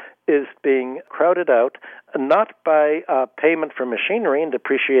flow is being crowded out not by payment for machinery and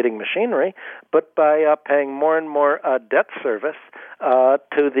depreciating machinery, but by paying more and more debt service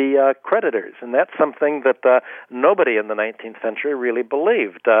to the creditors. And that's something that nobody in the 19th century really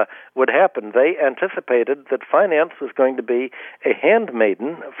believed would happen. They anticipated that finance was going to be a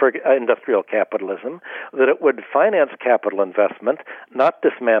handmaiden for industrial capitalism, that it would finance capital investment, not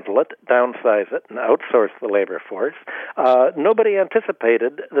dismantle it, downsize it, and outsource the labor force. Nobody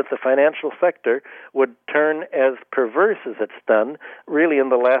anticipated that the financial sector would turn as perverse as it's done really in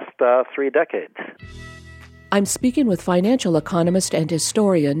the last 3 decades. I'm speaking with financial economist and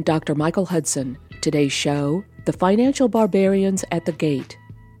historian Dr. Michael Hudson. Today's show, The Financial Barbarians at the Gate.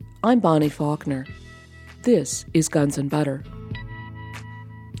 I'm Bonnie Faulkner. This is Guns and Butter.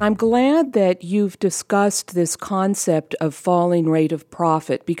 I'm glad that you've discussed this concept of falling rate of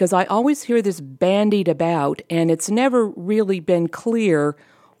profit, because I always hear this bandied about, and it's never really been clear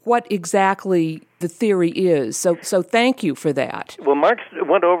what exactly the theory is. So thank you for that. Well, Marx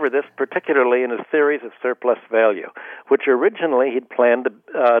went over this particularly in his theories of surplus value, which originally he'd planned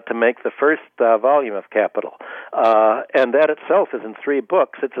to make the first volume of Capital. And that itself is in 3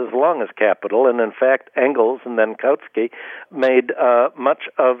 books. It's as long as Capital, and in fact, Engels and then Kautsky made much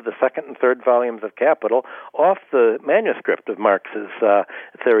of the second and third volumes of Capital off the manuscript of Marx's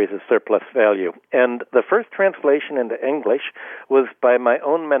theories of surplus value. And the first translation into English was by my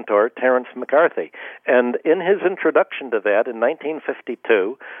own mentor, Terence McCarthy. And in his introduction to that in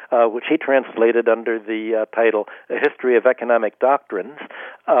 1952, which he translated under the title A History of Economic Doctrines,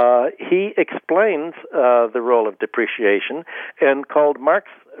 he explains the role of depreciation and called Marx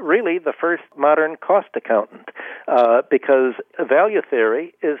really the first modern cost accountant, because value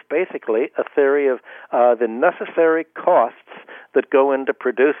theory is basically a theory of the necessary costs that go into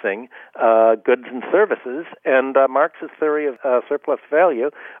producing goods and services, and Marx's theory of surplus value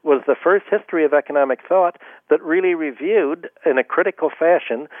was the first history of economic thought that really reviewed in a critical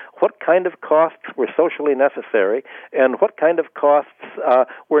fashion what kind of costs were socially necessary and what kind of costs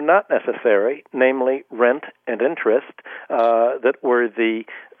were not necessary, namely rent and interest, that were the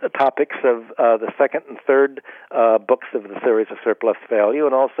topics of the second and third books of the series of Surplus Value,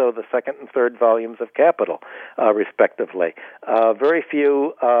 and also the second and third volumes of Capital, respectively. Very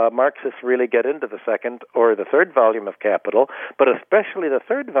few Marxists really get into the second or the third volume of Capital, but especially the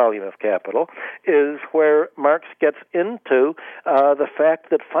third volume of Capital is where Marx gets into the fact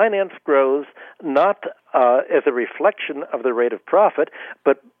that finance grows not as a reflection of the rate of profit,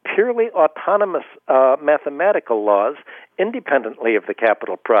 but purely autonomous mathematical laws independently of the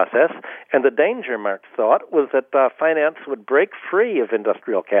capital process. And the danger, Marx thought, was that finance would break free of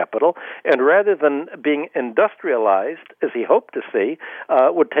industrial capital, and rather than being industrialized, as he hoped to see,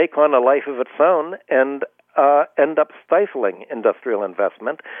 would take on a life of its own and end up stifling industrial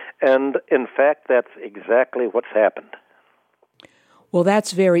investment. And in fact, that's exactly what's happened. Well,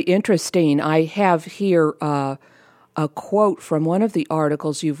 that's very interesting. I have here a quote from one of the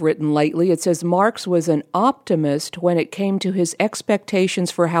articles you've written lately. It says, Marx was an optimist when it came to his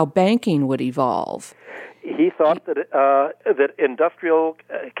expectations for how banking would evolve. He thought that industrial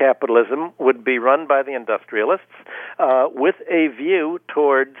capitalism would be run by the industrialists with a view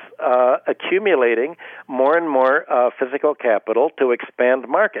towards accumulating more and more physical capital to expand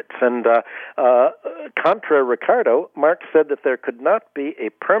markets. And contra Ricardo, Marx said that there could not be a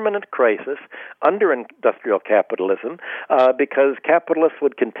permanent crisis under industrial capitalism because capitalists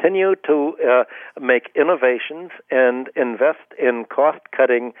would continue to make innovations and invest in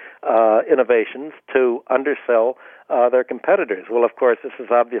cost-cutting innovations to undersell their competitors. Well, of course, this is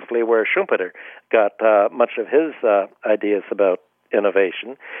obviously where Schumpeter got much of his ideas about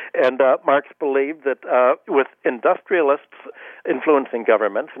innovation. And Marx believed that with industrialists influencing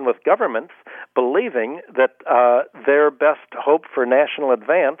governments, and with governments believing that their best hope for national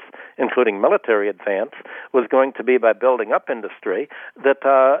advance, including military advance, was going to be by building up industry,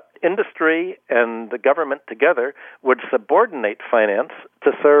 that industry and the government together would subordinate finance to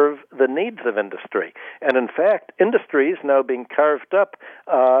serve the needs of industry. And in fact, industry is now being carved up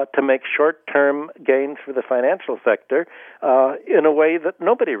to make short-term gains for the financial sector in a way that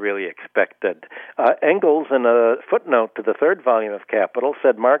nobody really expected. Engels, in a footnote to the third volume of Capital,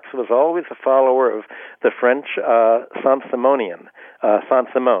 said Marx was always a follower of the French Saint-Simonian,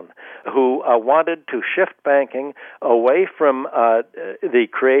 Saint-Simon, who wanted to shift banking away from the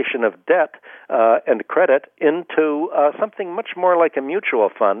creation of debt and credit into something much more like a mutual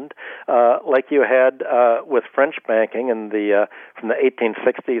fund, like you had with French banking in from the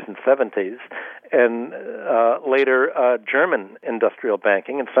 1860s and 70s, and later German industrial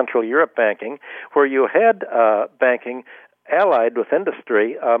banking and Central Europe banking, where you had banking allied with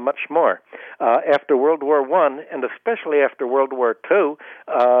industry much more. After World War I, and especially after World War II,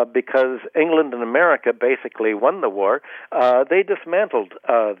 because England and America basically won the war, they dismantled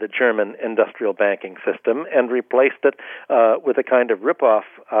the German industrial banking system and replaced it with a kind of rip-off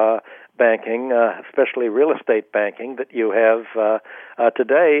banking, especially real estate banking, that you have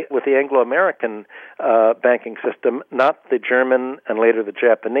today with the Anglo-American banking system, not the German and later the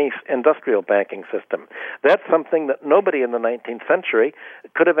Japanese industrial banking system. That's something that nobody in the 19th century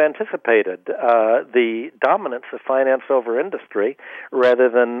could have anticipated, the dominance of finance over industry rather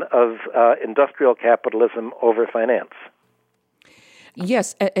than of industrial capitalism over finance.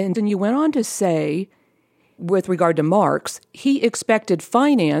 Yes, and then you went on to say, with regard to Marx, he expected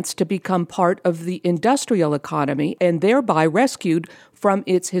finance to become part of the industrial economy and thereby rescued from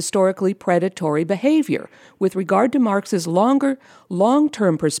its historically predatory behavior. With regard to Marx's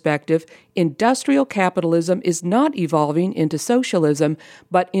long-term perspective, industrial capitalism is not evolving into socialism,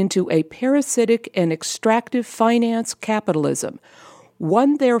 but into a parasitic and extractive finance capitalism.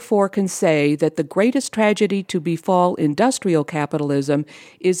 One therefore can say that the greatest tragedy to befall industrial capitalism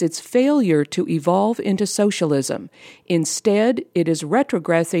is its failure to evolve into socialism. Instead, it is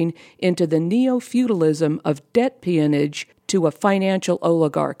retrogressing into the neo-feudalism of debt peonage to a financial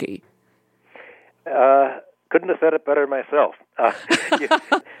oligarchy. Couldn't have said it better myself. At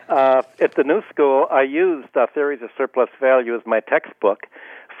the New School, I used Theories of Surplus Value as my textbook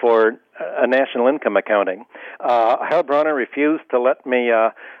for national income accounting. Heilbronner refused to let me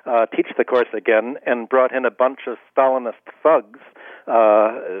teach the course again and brought in a bunch of Stalinist thugs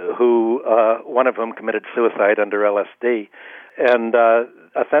who one of whom committed suicide under LSD, and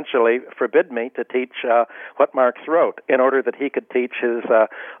essentially forbid me to teach what Marx wrote in order that he could teach his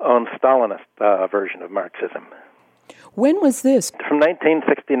own Stalinist version of Marxism. When was this? From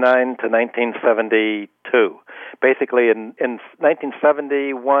 1969 to 1972. Basically, in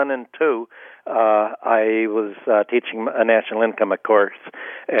 1971 and 2, I was teaching a national income course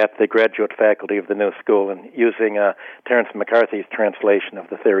at the graduate faculty of the New School and using Terence McCarthy's translation of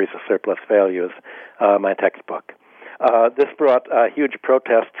the Theories of Surplus Value as my textbook. This brought huge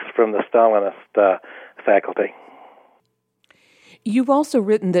protests from the Stalinist faculty. You've also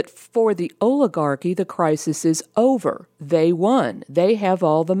written that for the oligarchy, the crisis is over. They won. They have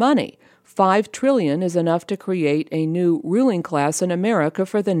all the money. $5 trillion is enough to create a new ruling class in America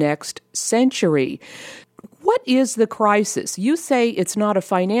for the next century. What is the crisis? You say it's not a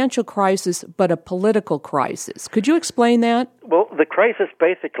financial crisis, but a political crisis. Could you explain that? Well, the crisis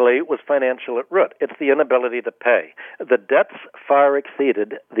basically was financial at root. It's the inability to pay. The debts far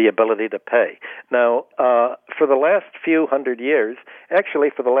exceeded the ability to pay. Now, for the last few hundred years, actually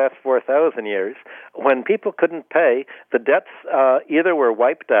for the last 4,000 years, when people couldn't pay, the debts either were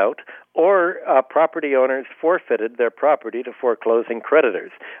wiped out or property owners forfeited their property to foreclosing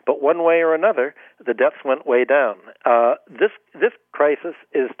creditors. But one way or another, the debts went way down. This crisis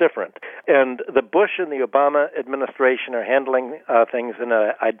is different. And the Bush and the Obama administration are handling things in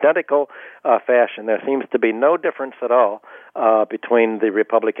an identical fashion. There seems to be no difference at all between the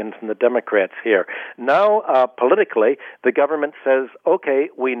Republicans and the Democrats here. Now, politically, the government says, okay,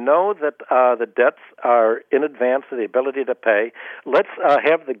 we know that the debts are in advance of the ability to pay. Let's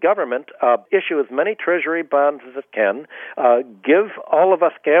have the government issue as many treasury bonds as it can, give all of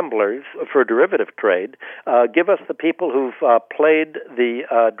us gamblers for derivative trade, give us the people who've played the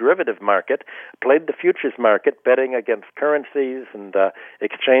derivative market, played the futures market, betting against currencies and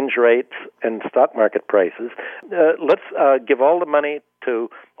exchange rates and stock market prices. Let's give all the money to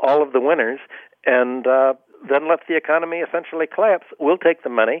all of the winners and then let the economy essentially collapse. We'll take the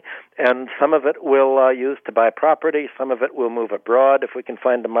money, and some of it we'll use to buy property. Some of it we'll move abroad if we can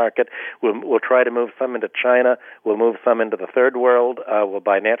find a market. We'll try to move some into China. We'll move some into the third world. We'll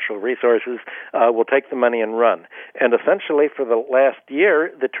buy natural resources. We'll take the money and run. And essentially, for the last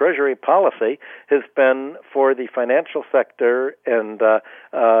year, the Treasury policy has been for the financial sector and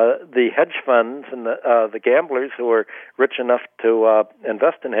the hedge funds and the gamblers who are rich enough to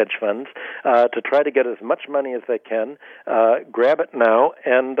invest in hedge funds to try to get as much money as they can, grab it now,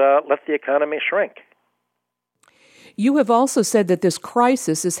 and let the economy shrink. You have also said that this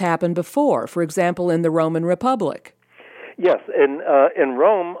crisis has happened before, for example, in the Roman Republic. Yes, in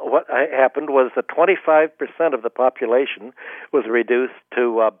Rome, what happened was that 25% of the population was reduced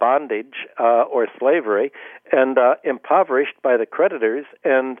to bondage or slavery and impoverished by the creditors.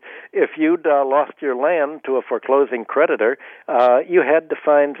 And if you'd lost your land to a foreclosing creditor, you had to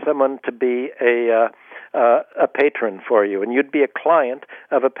find someone to be a patron for you, and you'd be a client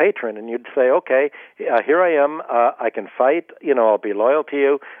of a patron, and you'd say, okay, here I am, I can fight, I'll be loyal to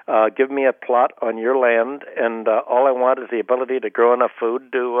you, give me a plot on your land, and all I want is the ability to grow enough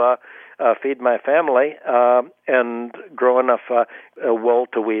food to feed my family and grow enough wool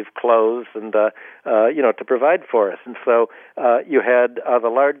to weave clothes and, to provide for us. And so you had the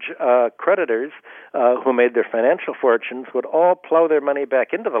large creditors who made their financial fortunes would all plow their money back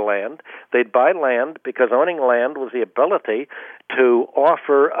into the land. They'd buy land because owning land was the ability to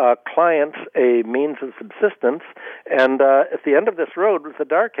offer clients a means of subsistence. And at the end of this road was the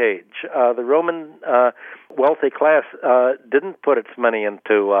Dark Age. The Roman wealthy class didn't put its money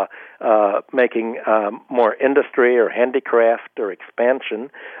into making more industry or handicraft or expansion.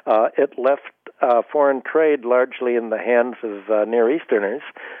 It left foreign trade largely in the hands of Near Easterners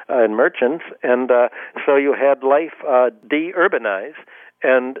and merchants, and so you had life de-urbanize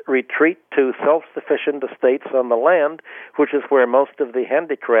and retreat to self-sufficient estates on the land, which is where most of the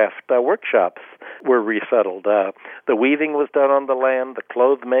handicraft workshops were resettled. The weaving was done on the land, the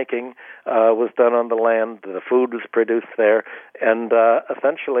clothes making was done on the land, the food was produced there, and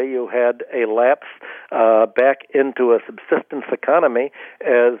essentially you had a lapse back into a subsistence economy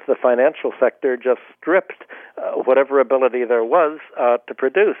as the financial sector just stripped whatever ability there was to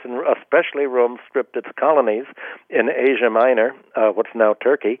produce, and especially Rome stripped its colonies in Asia Minor, what's now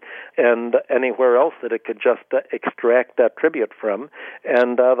Turkey, and anywhere else that it could just extract that tribute from.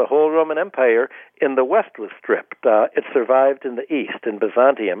 And the whole Roman Empire in the West was stripped. It survived in the East, in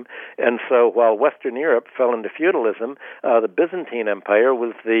Byzantium. And so while Western Europe fell into feudalism, the Byzantine Empire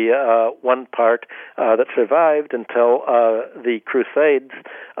was the one part that survived until the Crusades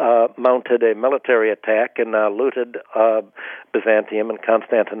mounted a military attack and looted Byzantium and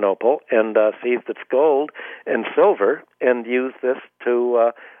Constantinople and seized its gold and silver and used this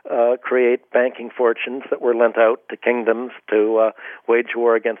to create banking fortunes that were lent out to kingdoms to wage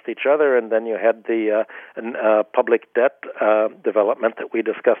war against each other. And then you had the public debt development that we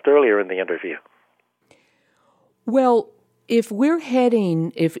discussed earlier in the interview. Well, if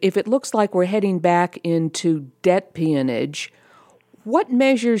it looks like we're heading back into debt peonage, what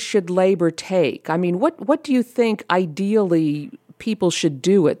measures should labor take? I mean, what do you think ideally people should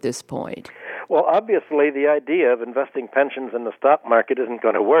do at this point? Well, obviously, the idea of investing pensions in the stock market isn't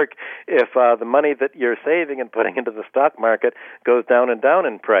going to work if the money that you're saving and putting into the stock market goes down and down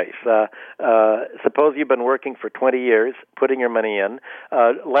in price. Suppose you've been working for 20 years, putting your money in.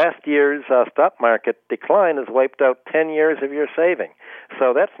 Last year's stock market decline has wiped out 10 years of your saving.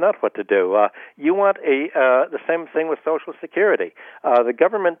 So that's not what to do. You want the same thing with Social Security. The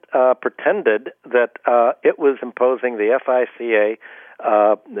government pretended that it was imposing the FICA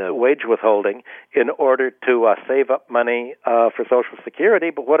wage withholding in order to save up money for Social Security,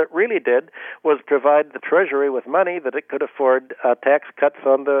 but what it really did was provide the Treasury with money that it could afford tax cuts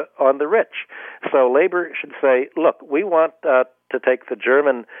on the rich. So labor should say, look, we want to take the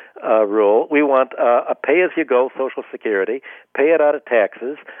German rule. We want a pay-as-you-go Social Security, pay it out of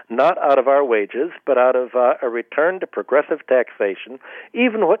taxes, not out of our wages, but out of a return to progressive taxation,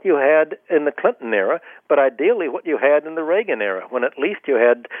 even what you had in the Clinton era, but ideally what you had in the Reagan era, when at least you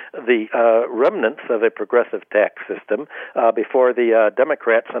had the remnants of a progressive tax system before the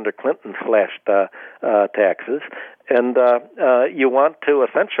Democrats under Clinton slashed taxes. And you want to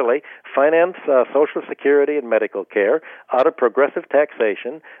essentially finance Social Security and medical care out of progressive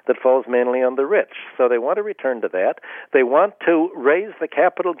taxation that falls mainly on the rich. So they want to return to that. They want to raise the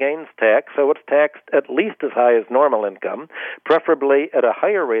capital gains tax so it's taxed at least as high as normal income, preferably at a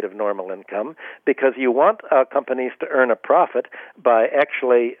higher rate of normal income, because you want companies to earn a profit by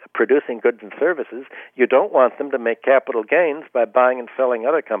actually producing goods and services. You don't want them to make capital gains by buying and selling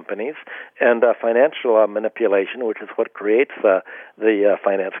other companies and financial manipulation, which is what creates the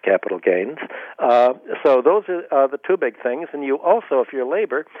finance capital gains. So those are the two big things. And you also, if you're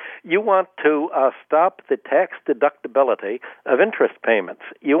labor, you want to stop the tax deductibility of interest payments.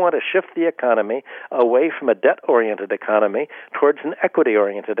 You want to shift the economy away from a debt-oriented economy towards an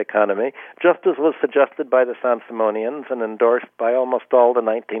equity-oriented economy, just as was suggested by the Saint-Simonians and endorsed by almost all the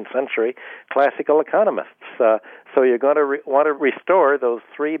 19th century classical economists. So you're going to want to restore those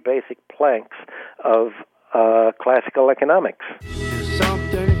three basic planks of classical economics.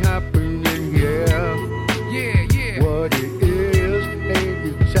 Something happening, yeah. What it is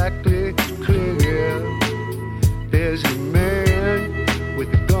ain't exactly clear. There's a man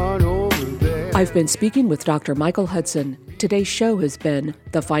with a gun over there. I've been speaking with Dr. Michael Hudson. Today's show has been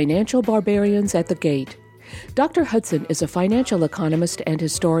The Financial Barbarians at the Gate. Dr. Hudson is a financial economist and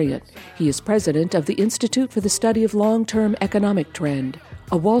historian. He is president of the Institute for the Study of Long-Term Economic Trend,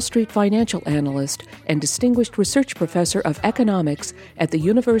 a Wall Street financial analyst, and distinguished research professor of economics at the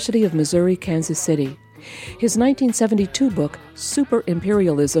University of Missouri, Kansas City. His 1972 book, Super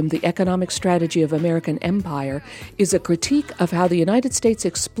Imperialism, The Economic Strategy of American Empire, is a critique of how the United States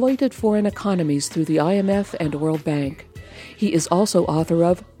exploited foreign economies through the IMF and World Bank. He is also author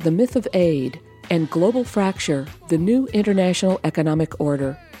of The Myth of Aid and Global Fracture, The New International Economic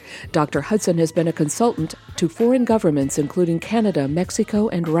Order. Dr. Hudson has been a consultant to foreign governments including Canada, Mexico,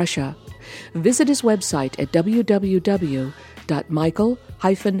 and Russia. Visit his website at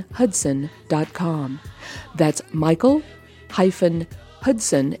www.michael-hudson.com. That's Michael-Hudson,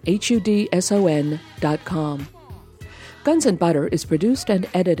 Hudson.com. Guns and Butter is produced and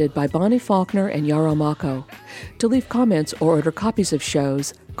edited by Bonnie Faulkner and Yarrow Mako. To leave comments or order copies of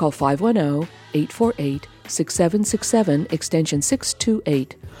shows, call 510-848-6767, extension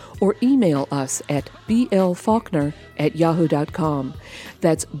 628, or email us at blfaulkner@yahoo.com.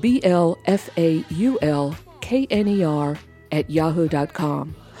 That's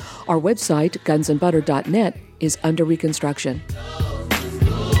blfaulkner@yahoo.com. Our website, gunsandbutter.net, is under reconstruction.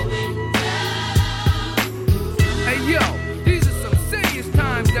 Hey, yo, these are some serious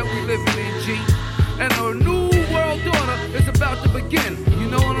times that we living in, G. And a new world order is about to begin. You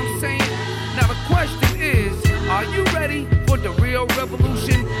know what I'm saying? Now the question is, are you ready for the real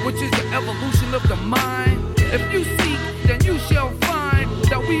revolution, which is the evolution of the mind? If you seek, then you shall find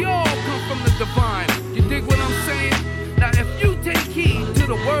that we all come from the divine. You dig what I'm saying? Now if you take heed to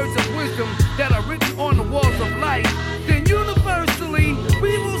the words of wisdom that are written on the walls of life, then universally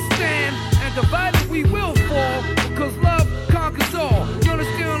we will stand, and divided we will fall, because love conquers all. You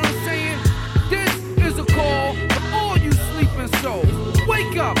understand what I'm saying? This is a call for all you sleeping souls.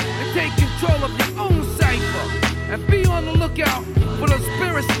 Wake up and take control of your own cipher, and be on the lookout for the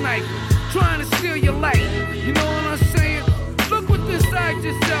spirit snipers trying to steal your life. You know what I'm saying? Look within inside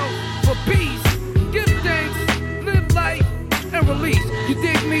yourself for peace. Give thanks, live life, and release. You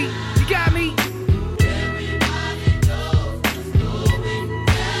dig me?